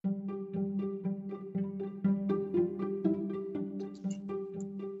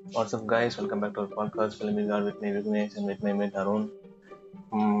What's up, guys? Welcome back to our podcast, Filming God with me, Vignesh, and with my mate Arun.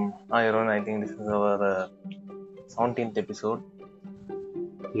 Hi, Arun. I think this is our 17th episode.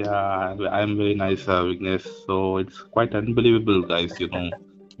 Yeah, I'm very nice, Vignesh. So it's quite unbelievable, guys.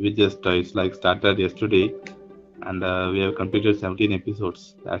 We just it's like started yesterday, and we have completed 17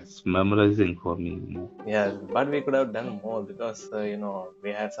 episodes. That's memorizing for me. Yes, but we could have done more because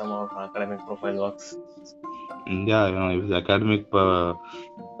we had some of our academic profile works. Yeah, if the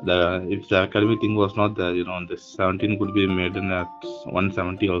academic thing was not there, the 17 could be made in at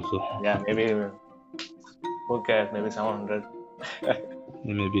 170 also. Yeah, maybe who cares? Maybe 700.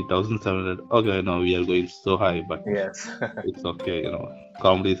 Maybe 1700. Okay, no, we are going so high, but Yes, it's okay.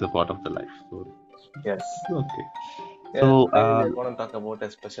 Comedy is a part of the life. So yes, okay. yes. So Today we are going to talk about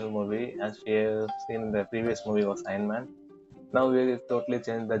a special movie. As we have seen, the previous movie was Iron Man. Now we totally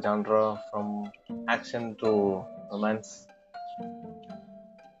changed the genre from action to romance.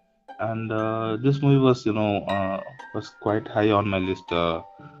 and this movie was quite high on my list uh,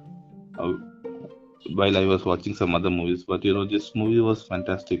 while I was watching some other movies. But this movie was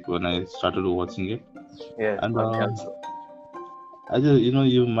fantastic when I started watching it. Yes, And for me also. I just,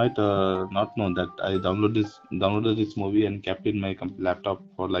 you might not know that I downloaded this movie and kept it in my laptop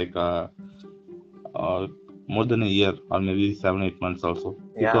for like uh, more than a year or maybe 7 8 months also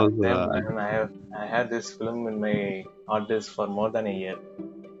Yeah, because same. And I had this film in my hard disk for more than a year.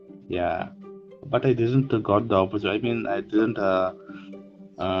 yeah, but I didn't got the opportunity. I mean, I didn't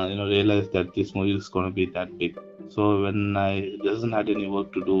realize that this movie is going to be that big. So when I doesn't had any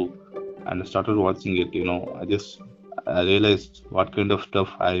work to do and I started watching it, I realized what kind of stuff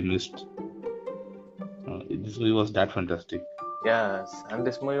I missed. This movie was that fantastic. Yes, and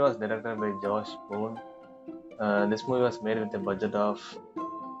this movie was directed by Josh Boone. This movie was made with a budget of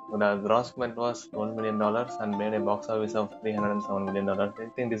the gross budget was $12 million and made a box office of $307 million. I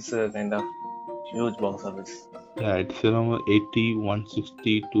think this is a kind of huge box office. Yeah, it's 80,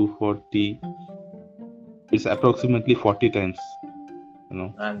 160, 240. It's approximately 40 times. You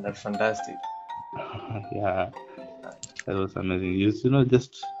know, And that's fantastic. yeah, that was amazing.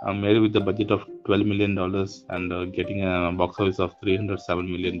 Just made with the budget of $12 million and getting a box office of $307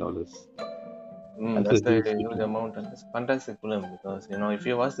 million. That's a That's a huge huge feat. amount, and it's a fantastic film because if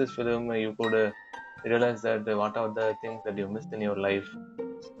you watch this film, you could realize that what are the things that you missed in your life,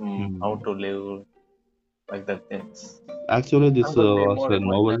 how Hmm. to live, like that things. Actually, And this could be was more a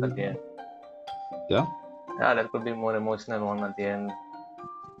emotional novel. at the end. Yeah, Yeah, there could be more emotional one at the end.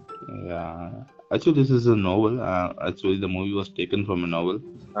 yeah. Actually, this is a novel. Actually, the movie was taken from a novel.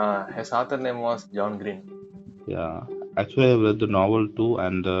 His author name was John Green. Yeah. Actually, I read the novel too,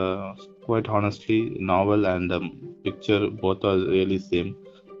 and quite honestly, novel and picture both are really same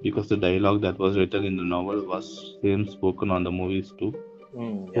because the dialogue that was written in the novel was same spoken on the movies too.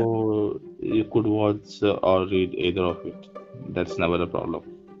 Yeah. So you could watch or read either of it. That's never a problem.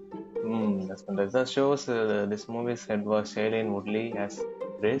 That's fantastic. That shows this movie's head was Shailene Woodley as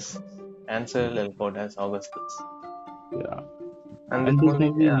Grace, Ansel Elgort as Augustus. Yeah. And this And this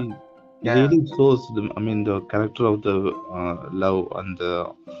movie, yeah, movie yeah, really shows the character of the love and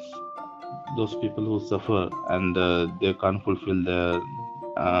those people who suffer and they can't fulfill their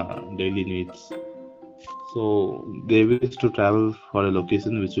daily needs. So they wish to travel for a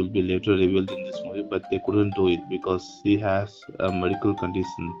location which will be later revealed in this movie, but they couldn't do it because he has a medical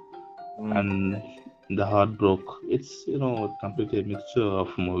condition and yeah, the heart broke. It's completely a mixture of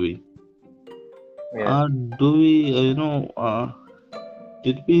movie. yes, Do we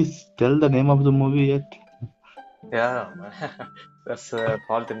did we tell the name of the movie yet? yeah. That's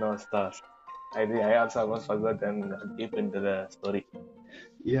Fault in Our Stars. I also almost forgot and got deep into the story.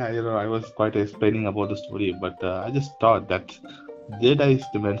 Yeah, I was quite explaining about the story, but I just thought that did I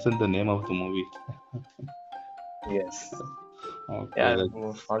mention the name of the movie? Yes. Okay, Yeah,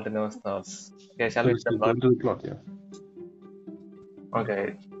 that, Fault in Our Stars. Okay, shall so we it's hit the plot? going to the plot, yeah.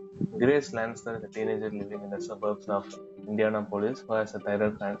 Okay. Grace Lancer is a teenager living in the suburbs of Indianapolis who has a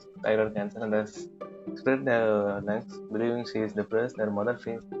thyroid cancer and has spread her lungs. Believing she is depressed, her mother,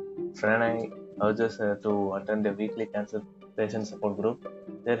 Franny, urges her to attend a weekly cancer patient support group.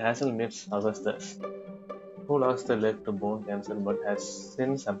 There Hazel meets Augustus, who lost a leg to bone cancer but has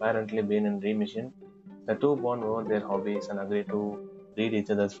since apparently been in remission. The two bond over their hobbies and agree to read each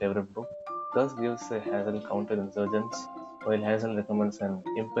other's favorite book. Gus gives Hazel counterinsurgents, while Hazel recommends an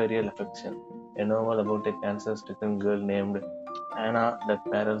Imperial Affection, a novel about a cancer-stricken girl named Anna that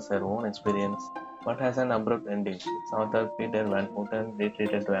parallels her own experience, but has an abrupt ending. Its author Peter Van Houten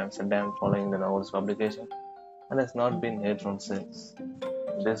retreated to Amsterdam following the novel's publication and has not been heard from since.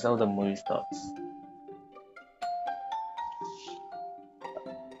 This is how the movie starts.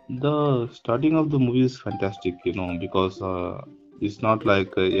 The starting of the movie is fantastic, because it's not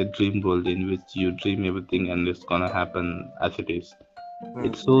like a dream world in which you dream everything and it's gonna happen as it is.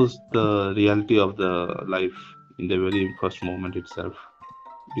 It Hmm. shows the reality of the life in the very first moment itself.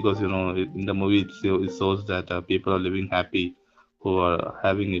 Because in the movie it shows that people are living happy, who are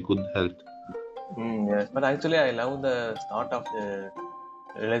having a good health. Yes, but actually, I love the start of the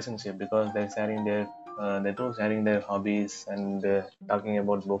relationship because they two sharing their hobbies and talking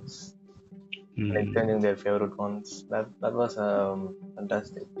about books and Hmm. exchanging their favorite ones. That was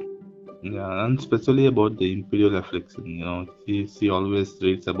fantastic. Yeah, and especially about the imperial affliction. She always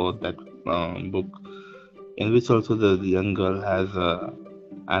reads about that book, in which also the young girl has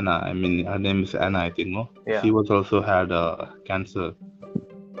Anna. I mean, her name is Anna, I think. No, Yeah. she was also had cancer,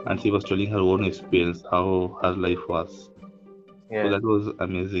 and she was telling her own experience how her life was. So Yes. that was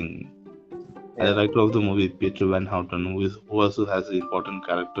amazing. And the Yeah. writer of the movie, Peter Van Houten, who also has an important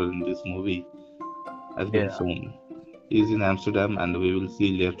character in this movie, has been Yeah. shown. He is in Amsterdam, and we will see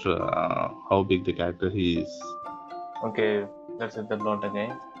later how big the character he is. Okay. Let's hit the plot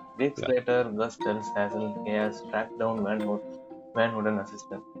again. Weeks Yeah. later, Gus tells Hazel he has tracked down Van Houten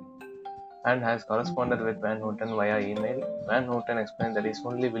assistant and has corresponded with Van Houten via email. Van Houten explained that he is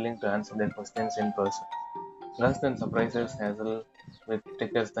only willing to answer their questions in person. Gus then surprises Hazel with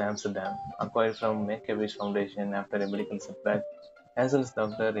tickets to Amsterdam, acquired from Make-A-Wish Foundation after a medical setback. Hazel's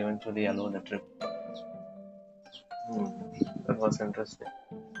doctor eventually allowed the trip. Hmm, that was interesting.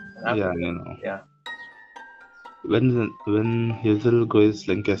 After Yeah, that, yeah, when Hazel Grace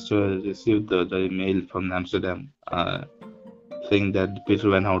Lancaster received the email from Amsterdam, saying that Peter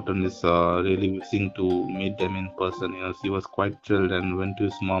Van Houten is really wishing to meet them in person, she was quite thrilled and went to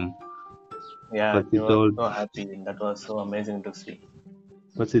his mom. yeah, But she she was told, so happy. That was so amazing to see.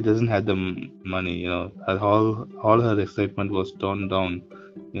 but she doesn't have the money. All her excitement was toned down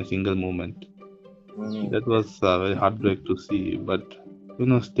in a single moment. Mm, That was very heartbreak to see. But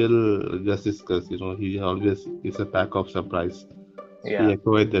still, just discuss. He always is a pack of surprise. He yeah,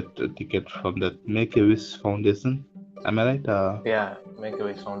 acquired that ticket from that Make a Wish Foundation. Am I right? yeah,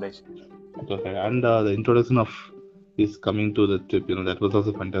 Make-A-Wish Foundation. Okay. And the introduction of his coming to the trip, that was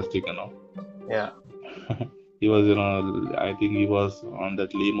also fantastic. Yeah, He was, I think he was on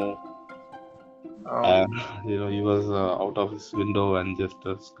that limo, and um, he was out of his window and just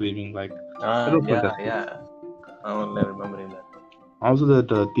screaming like that was yeah, fantastic. yeah. I'm only remembering that Also,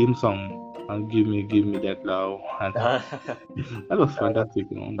 that theme song, give me that love, and one. that was That's, fantastic.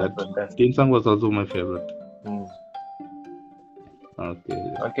 that's That fantastic. theme song was also my favorite. Mm. Okay,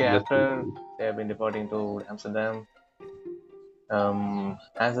 Okay, let's after see. they have been departing to Amsterdam,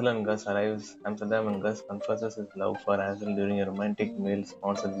 Hazel and Gus arrives Amsterdam and Gus confesses his love for Hazel during a romantic meal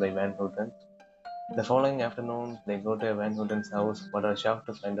sponsored by Van Houten. The following afternoon, they go to Van Houten's house but are shocked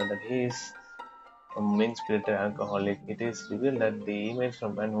to find out that he is a mean-spirited alcoholic. It is revealed that the emails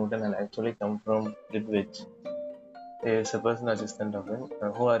from Van Houten had actually come from Didwich, a personal assistant of him,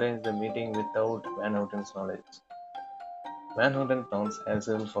 who arranged the meeting without Van Houten's knowledge. Van Houten taunts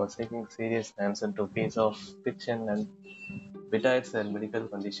Hazel for seeking serious answer to a piece of fiction and betides their medical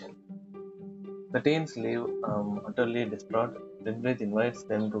condition. The teens leave utterly distraught. Redbridge invites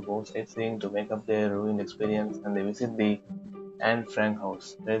them to go sightseeing to make up their ruined experience, and they visit the Anne Frank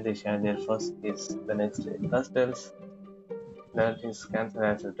house, where they share their first kiss the next day. Gus tells that his cancer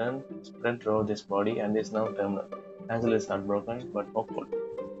has returned, spread throughout his body, and is now terminal. Hazel is heartbroken but hopeful.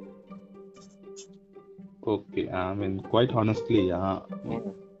 Okay, I mean, quite honestly,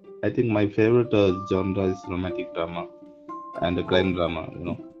 Mm. I think my favorite genre is romantic drama and crime Oh,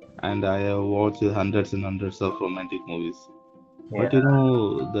 drama. And I have watched hundreds and hundreds of romantic movies. But yeah.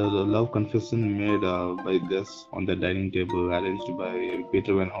 the love confession made by Gus on the dining table, arranged by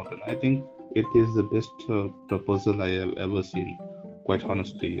Peter Van Houten, I think it is the best proposal I have ever seen. Quite Mm.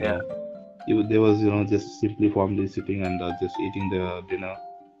 honestly, Yeah. there was just simply formally sitting and just eating the dinner.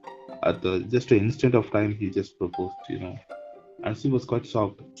 At just an instant of time, he just proposed, and she was quite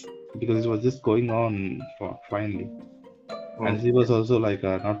shocked because it was just going on finally, and Mm. she was also like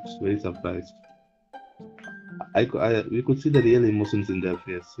not very surprised. We could see the real emotions in their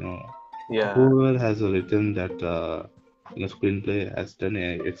face. Yeah. Whoever has written that screenplay has done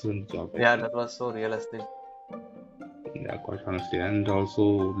an excellent job, I Yeah, think. that was so realistic. Yeah, quite honestly. And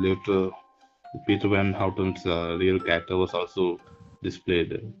also later, Peter Van Houten's real character was also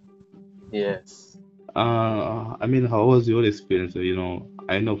displayed. Yes. I mean, how was your experience?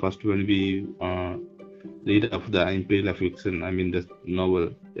 I know first when we read of the Imperial Affliction, I mean the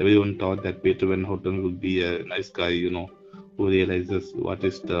novel, everyone thought that Peter Van Houten would be a nice guy, who realizes what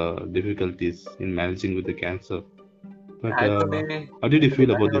is the difficulties in managing with the cancer. But Actually, how did you actually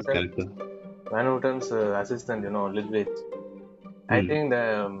feel about this character? Van Houten's assistant, Ludwig. I Hmm. think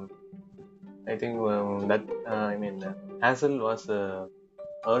the I think that Hazel was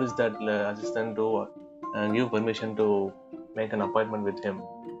urged that assistant to give permission to make an appointment with him,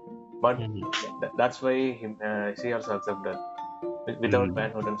 but Hmm. that's why she also accepted without Hmm.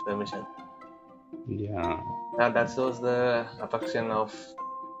 Van Houten's permission. Yeah. That shows the affection of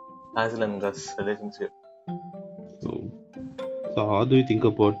Hazel and Gus relationship. So, so how do you think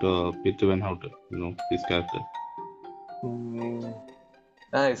about Peter Van Houten? His character. Mm,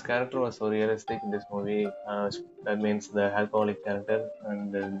 his character was so realistic in this movie. That means the alcoholic character,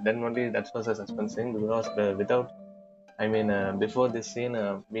 and then only that was a suspense thing because without, before this scene,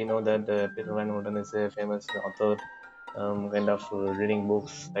 we know that Peter Van Houten is a famous author, kind of reading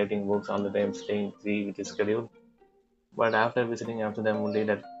books, writing books all the time, staying busy with his schedule. But after visiting Amsterdam, only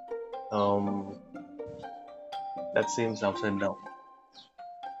um, that seems upside down.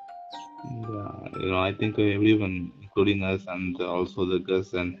 Yeah, I think everyone, including us, and also the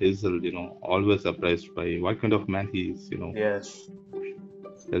Gus and Hazel, always surprised by what kind of man he is. Yes,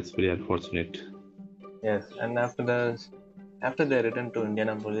 That's very unfortunate. yes. And after they return to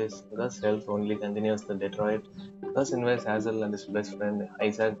Indianapolis, Gus' health only continues to deteriorate. Gus invites Hazel and his best friend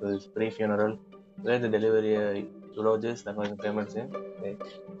Isaac to his pre-funeral, where they deliver a eulogist. That was a famous scene. Okay.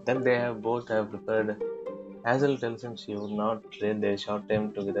 Then they have both have prepared. Hazel tells him she would not trade their short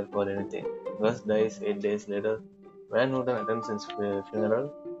time together for anything. Gus dies 8 days later. Van Houten attends his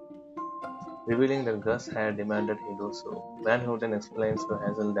funeral, revealing that Gus had demanded he do so. Van Houten explains to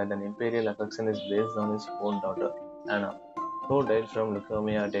Hazel that an imperial affection is based on his own daughter, Anna, who died from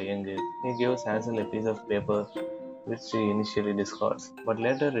leukemia at a young age. He gives Hazel a piece of paper which she initially discards, but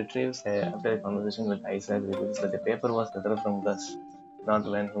later retrieves after a conversation with Isaac reveals that the paper was letter from Gus, not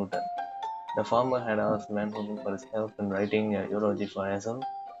Van Houten. The farmer had asked Van Houten for his help in writing a eulogy for Hazel.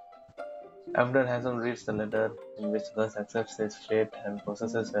 After Hazel reads the letter, in which Gus accepts his fate and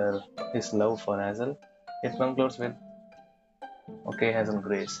possesses his love for Hazel, it concludes with "Okay, Hazel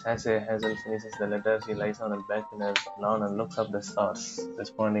Grace." As Hazel finishes the letter, she lies on her back in her lawn and looks up the stars,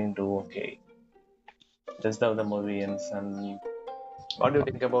 responding to "Okay." That's how the movie ends. And what do you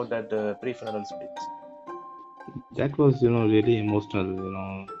think about that pre-funeral speech? That was, really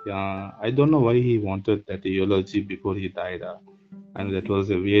emotional. Yeah, I don't know why he wanted that eulogy before he died. And that was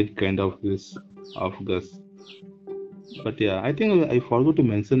a weird kind of this of Gus. But yeah, I think I forgot to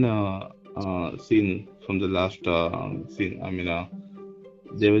mention a scene from the last scene.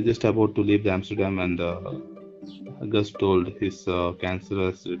 They were just about to leave the Amsterdam, and Gus told his cancer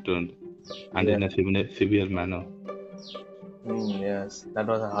has returned, and Yeah, in a severe manner. yes, that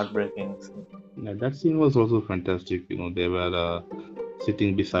was a heartbreaking scene. Yeah, that scene was also fantastic. They were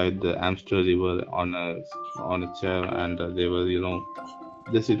sitting beside the Amster River on a chair, and they were,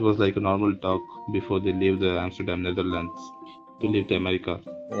 just it was like a normal talk before they leave the Amsterdam, Netherlands, to leave to Mm, America.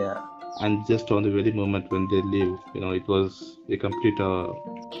 yeah, And just on the very moment when they leave, it was a complete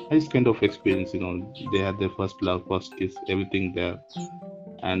nice kind of experience. They had their first love, first kiss, everything there.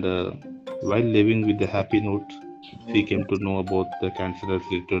 And while living with the happy note, she came to mm, know about the cancer has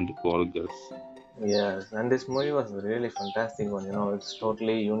returned for Gus. yes. And this movie was a really fantastic one. It's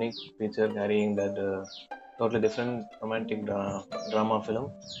totally unique feature carrying that totally different romantic drama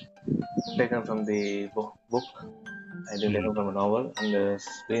film taken from the book. I think taken Hmm. from a novel, and it's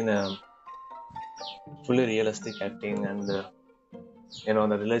been fully realistic acting, and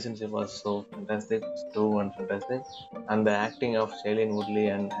the relationship was so fantastic, true and fantastic, and the acting of Shailene Woodley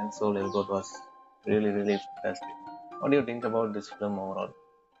and Ansel Elgort was really, really fantastic. What do you think about this film overall?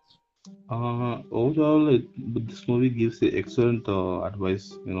 Overall, this movie gives a excellent advice.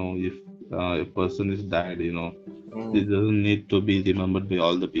 If a person is died, Mm, it doesn't need to be remembered by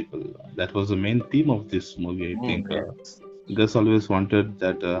all the people. That was the main theme of this movie, I think. yes. Gus always wanted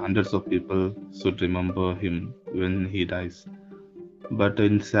that hundreds of people should remember him when he dies. But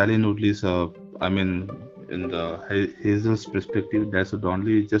in Sally Noodley's, in the Hazel's perspective, there's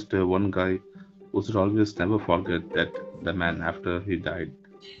only just one guy who should always never forget that the man after he died.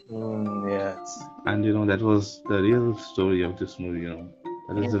 Yes. And that was the real story of this movie.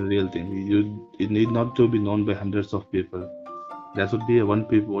 That is Yeah. the real thing. It need not to be known by hundreds of people. There should be one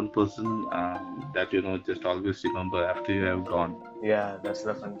person that just always remember after you have gone. Yeah, that's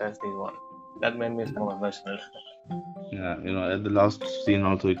the fantastic one. That made me so emotional. Yeah, at the last scene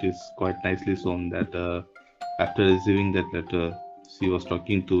also it is quite nicely shown that after receiving that letter, she was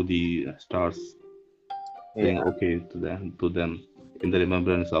talking to the stars, saying Yeah. okay to them in the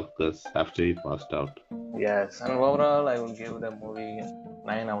remembrance of Gus after he passed out. Yes. And overall, I would give the movie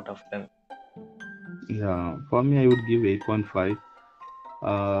 9 out of 10. Yeah, for me, I would give 8.5.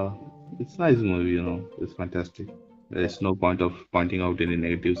 Uh, it's a nice movie, it's fantastic. There's no point of pointing out any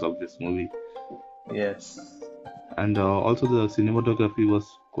negatives of this movie. Yes. And also the cinematography was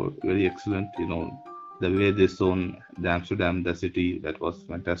very excellent. The way they shown the Amsterdam, the city, that was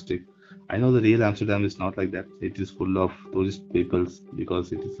fantastic. I know the real Amsterdam is not like that. It is full of tourist peoples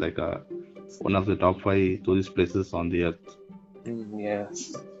because it is like one of the top five tourist places on the earth.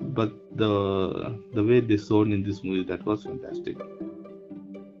 Yes. But the way they shown in this movie, that was fantastic.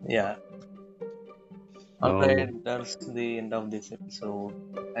 Yeah. All So, right, that's the end of this episode.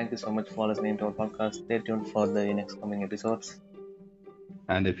 Thank you so much for listening to our podcast. Stay tuned for the next coming episodes.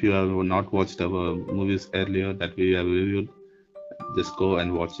 and if you have not watched our movies earlier that we have reviewed, just go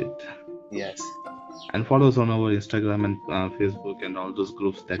and watch it. Yes. And follow us on our Instagram and Facebook and all those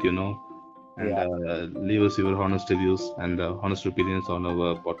groups that you know. And Yeah. leave us your honest reviews and honest opinions on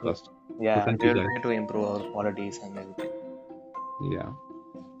our podcast. So Yeah. thank you We'll guys. try to improve our qualities and everything. Yeah.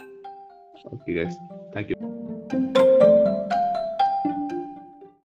 Okay, guys. Thank you.